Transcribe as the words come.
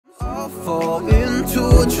fall into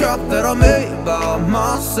a trap that I made by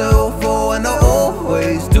myself. Oh, and I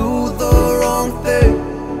always do the wrong thing.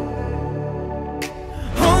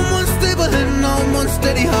 I'm unstable and I'm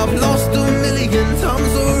unsteady. I've lost a million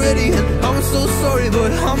times already, and I'm so sorry,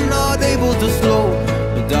 but I'm not able to slow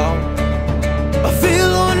down. I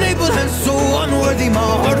feel unable and so unworthy. My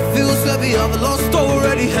heart feels heavy, I've lost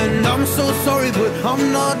already, and I'm so sorry, but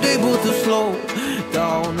I'm not able to slow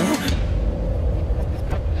down.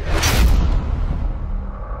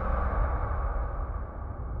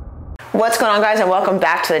 What's going on, guys, and welcome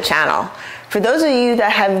back to the channel. For those of you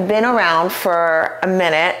that have been around for a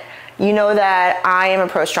minute, you know that I am a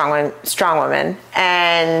pro strong woman,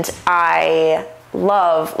 and I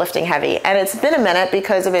love lifting heavy. And it's been a minute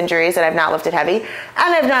because of injuries that I've not lifted heavy, and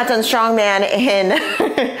I've not done strongman in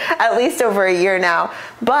at least over a year now.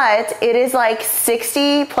 But it is like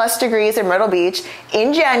 60 plus degrees in Myrtle Beach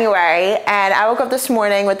in January, and I woke up this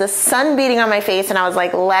morning with the sun beating on my face, and I was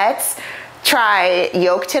like, let's try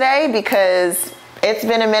yoke today, because it's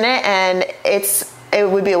been a minute and it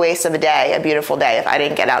would be a waste of a day, a beautiful day, if I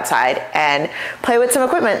didn't get outside and play with some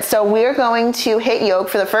equipment. So we're going to hit yoke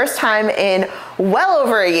for the first time in well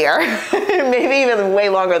over a year, maybe even way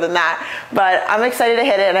longer than that. But I'm excited to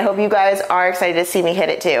hit it, and I hope you guys are excited to see me hit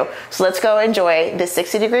it too. So let's go enjoy the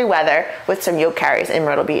 60-degree weather with some yoke carries in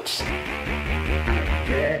Myrtle Beach.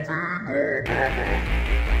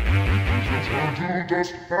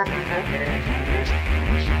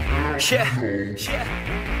 Yeah.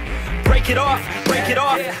 Break it off, break it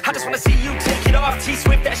off. I just wanna see you take it off.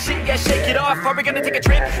 T-Swift that shit, yeah, shake it off. Are we gonna take a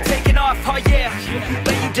trip? Taking off, oh yeah.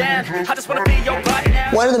 Lay you down, I just wanna be your body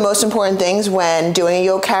now. One of the most important things when doing a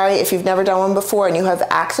yoke carry, if you've never done one before and you have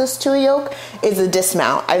access to a yoke, is the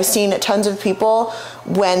dismount. I've seen tons of people,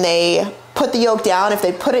 when they put the yoke down, if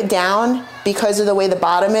they put it down, because of the way the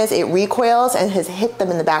bottom is, it recoils and has hit them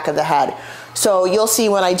in the back of the head. So you'll see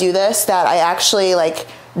when I do this that I actually like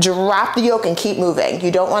drop the yoke and keep moving.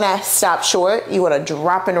 You don't want to stop short, you want to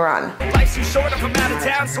drop and run. Life's too short, I'm from out of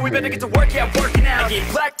town, so we better get to work, yeah, working out. I get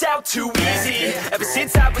blacked out too easy, ever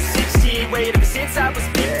since I was 16. Wait, ever since I was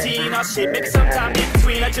 15. Oh shit, maybe sometime in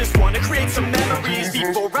between. I just want to create some memories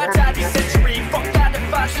before I die this century. Fuck that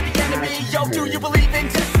if I should the enemy. Yo, do you believe in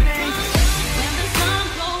destiny? When the sun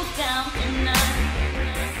goes down tonight,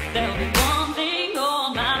 there'll be one thing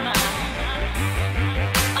on my mind.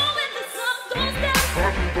 Oh, when the sun goes down,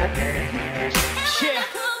 Yeah,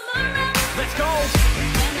 let's go.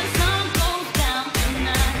 when the sun goes down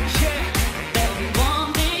tonight, Yeah, there'll be one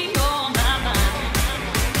thing on my mind.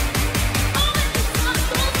 Oh, when the sun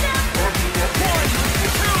goes down, 1, 2,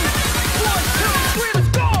 1, 2, 3,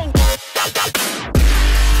 let's go.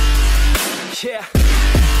 Yeah.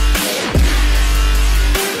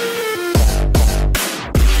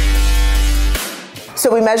 So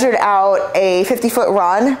we measured out a 50-foot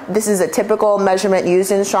run. This is a typical measurement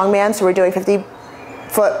used in strongman. So we're doing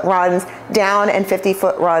 50-foot runs down and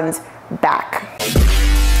 50-foot runs back.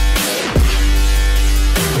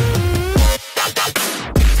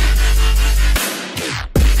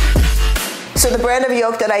 So the brand of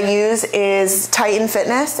yoke that I use is Titan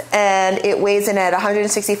Fitness, and it weighs in at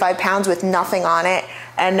 165 pounds with nothing on it.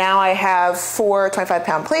 And now I have 4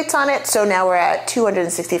 25-pound plates on it, so now we're at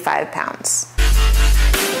 265 pounds.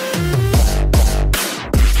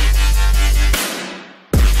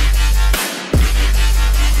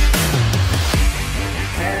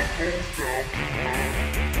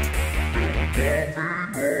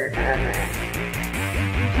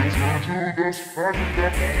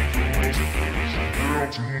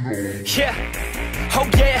 Yeah, oh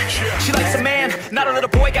yeah, she likes a man, not a little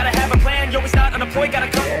boy, gotta have a plan. Yo, he's not unemployed, got a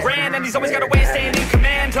couple grand, and he's always got a way of staying in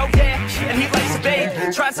command. Oh yeah, and he likes a babe,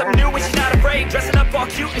 trying something new and she's not afraid. Dressing up all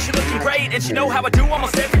cute and she looking great, and she know how I do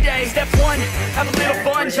almost every day. Step 1, have a little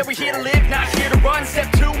fun, yeah, we're here to live, not here to run.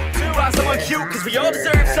 Step 2, find someone cute, cause we all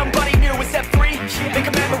deserve somebody new. And step 3, make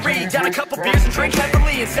a memory, down a couple beers and drink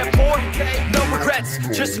heavily. And step 4, no regrets,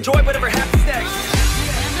 just enjoy whatever happens next.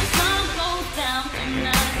 when the sun goes down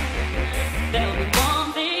tonight, there'll be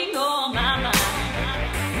one thing on my mind.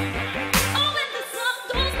 Oh, when the sun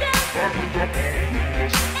goes down,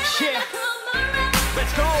 Yeah, come around.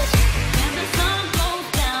 let's go. When the sun goes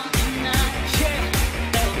down tonight, Yeah,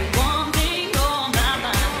 there'll be one thing on my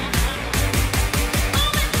mind. Oh,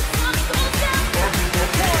 when the sun goes down, 1,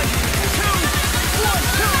 2, 1,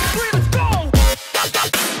 2, 3, let's go.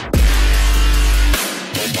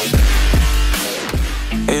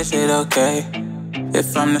 Is it okay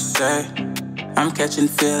if I'm to say I'm catching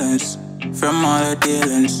feelings from all the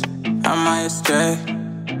dealings? Am I astray?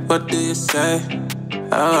 What do you say?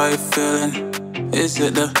 How are you feeling? Is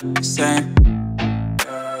it the same?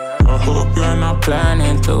 hope you're not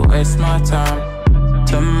planning to waste my time.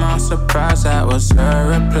 To my surprise, that was her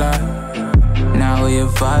reply. Now we a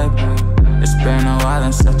vibe. It's been a while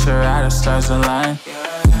and such a ride, the stars align.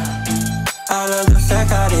 I love the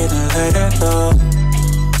fact I didn't let her go.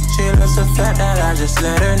 She loves the fact that I just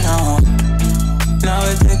let her know. Now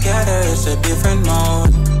we're together, it's a different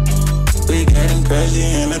mode. We getting crazy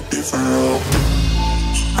in a different role.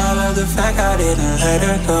 I love the fact I didn't let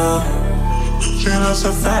her go. She loves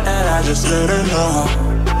the fact that I just let her know.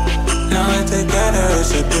 Now we're together,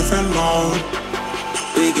 it's a different mode.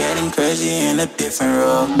 We getting crazy in a different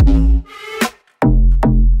role.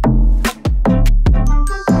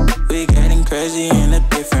 We getting crazy in a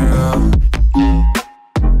different role.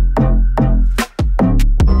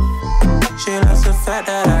 She loves the fact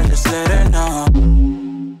that I just let her know.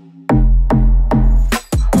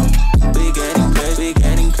 We getting crazy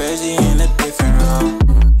in a different role.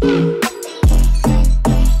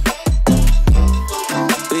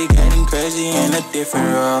 We getting crazy in a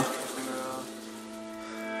different role.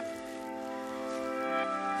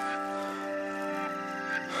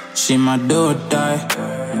 She my do or die,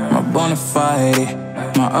 my bona fide.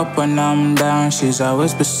 My up when I'm down, she's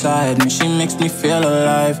always beside me. She makes me feel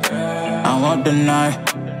alive, I won't deny.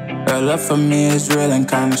 Her love for me is real and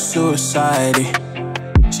kinda suicide-y.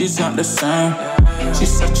 She's not the same,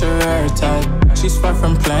 she's such a rare type. She's far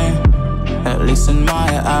from plain, at least in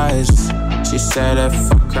my eyes. She said if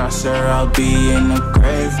I cross her, I'll be in the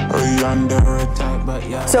grave or under a type, but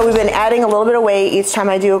yeah. So we've been adding a little bit of weight each time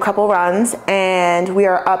I do a couple runs, and we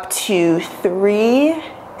are up to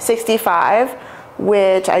 365,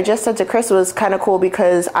 which I just said to Chris was kind of cool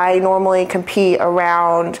because I normally compete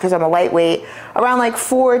around, because I'm a lightweight, around like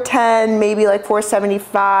 410, maybe like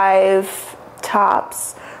 475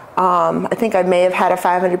 tops. I think I may have had a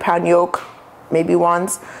 500-pound yoke maybe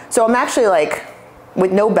once. So I'm actually like,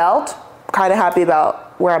 with no belt, kind of happy about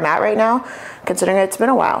where I'm at right now, considering it's been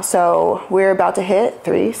a while. So we're about to hit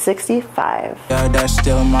 365. Yeah, that's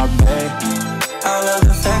still my babe. I love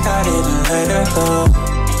the fact I didn't let her go.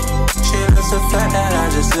 She loves the fact that I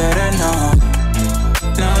just let her know.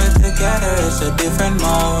 Now we're together, it's a different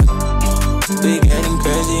mode. We getting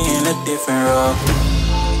crazy in a different role.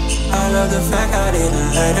 I love the fact I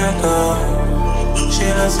didn't let her go. She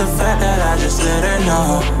loves the fact that I just let her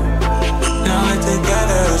know. Now we're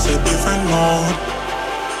together, it's a different mode.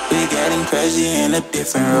 We getting crazy in a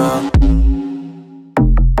different role.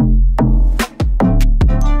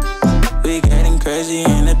 We getting crazy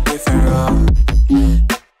in a different role.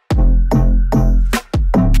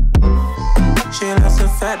 She loves the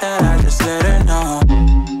fact that I just let her know.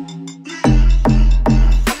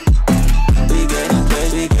 We getting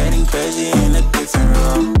crazy in a different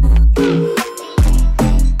role.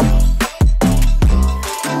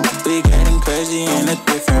 We getting crazy in a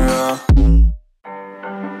different role.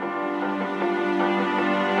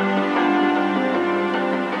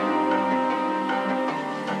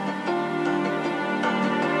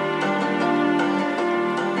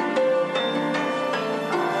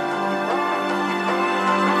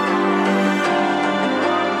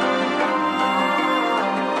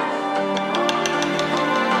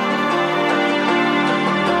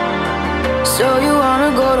 So you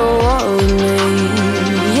wanna go to war with me?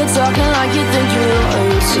 You're talking like you think you're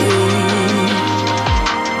royalty.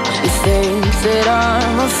 You think that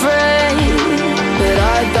I'm afraid, but I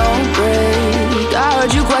don't break. I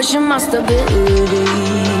heard you question my stability.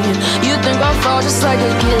 You think I'll fall just like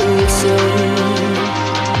a guillotine,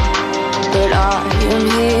 but I am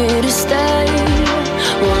here to stay.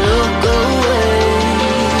 Won't look away.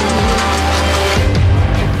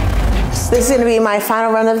 This is gonna be my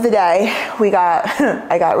final run of the day.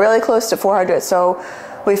 I got really close to 400, so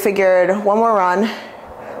we figured one more run.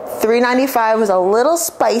 395 was a little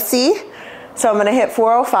spicy, so I'm gonna hit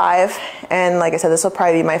 405, and like I said, this will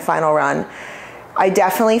probably be my final run. I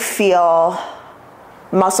definitely feel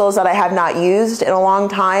muscles that I have not used in a long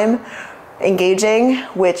time engaging,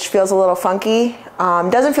 which feels a little funky.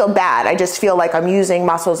 Doesn't feel bad, I just feel like I'm using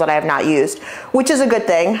muscles that I have not used, which is a good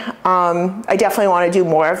thing. I definitely want to do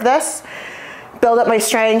more of this, build up my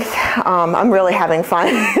strength. I'm really having fun.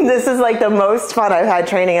 This is like the most fun I've had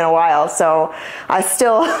training in a while, so I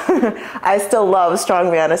still I still love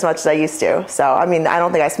Strongman as much as I used to. So I mean, I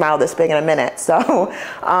don't think I smiled this big in a minute, so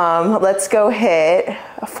let's go hit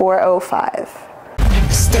 405.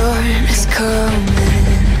 The storm is coming,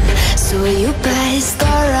 so you better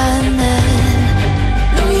start running.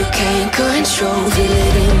 No, you can't control, feel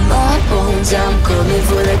it in my bones. I'm coming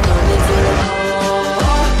for the, coming for the.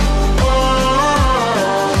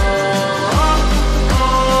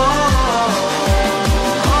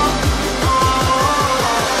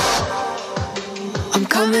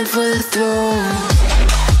 coming for the throne.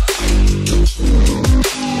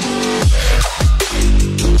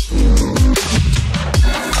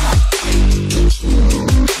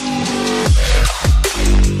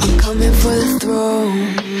 I'm coming for the throne.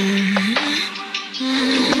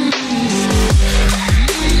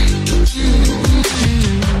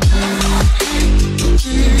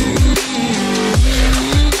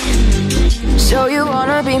 So you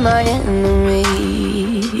wanna be my enemy?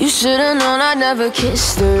 You should've known I'd never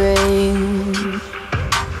kiss the rain.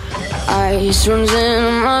 Ice runs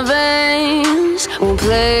in my veins, won't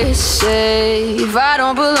play it safe. I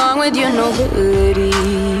don't belong with your nobility.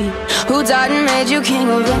 Who died and made you king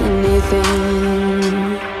of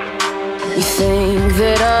anything? You think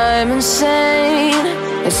that I'm insane?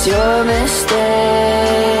 It's your mistake.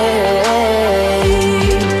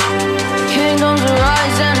 Kingdoms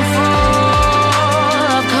rise and fall.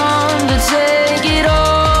 I've come to take it all.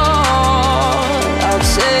 I'll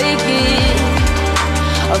take it.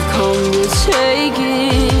 I've come to take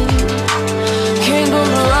it.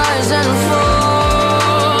 Kingdoms rise and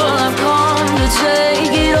fall. I've come to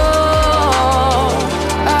take it all.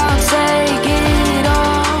 I'll take it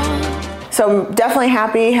all. So I'm definitely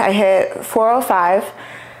happy I hit 405.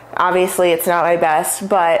 Obviously it's not my best,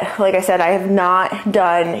 but like I said, I have not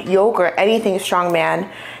done yoke or anything strongman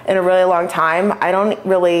in a really long time. I don't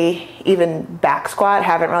really even back squat,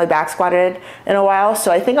 haven't really back squatted in a while.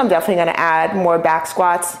 So I think I'm definitely gonna add more back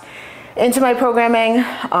squats into my programming.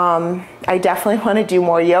 I definitely want to do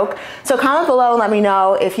more yoke. So comment below and let me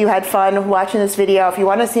know if you had fun watching this video. If you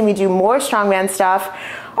want to see me do more strongman stuff,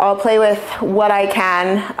 I'll play with what I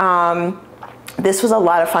can. This was a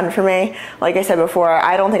lot of fun for me. Like I said before,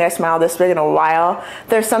 I don't think I smiled this big in a while.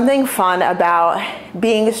 There's something fun about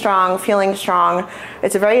being strong, feeling strong.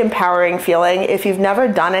 It's a very empowering feeling. If you've never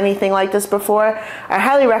done anything like this before, I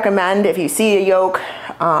highly recommend, if you see a yoke,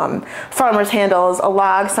 farmer's handles, a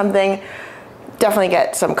log, something, definitely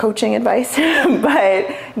get some coaching advice, but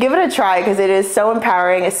give it a try because it is so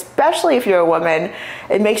empowering, especially if you're a woman.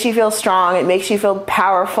 It makes you feel strong. It makes you feel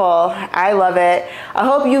powerful. I love it. I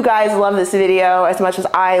hope you guys love this video as much as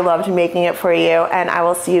I loved making it for you, and I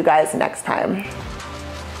will see you guys next time.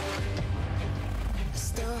 The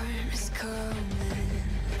storm is coming,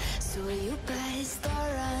 so you better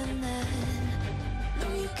start running. No,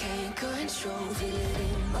 you can't control, feel it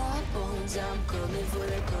in my bones. I'm coming for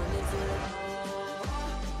the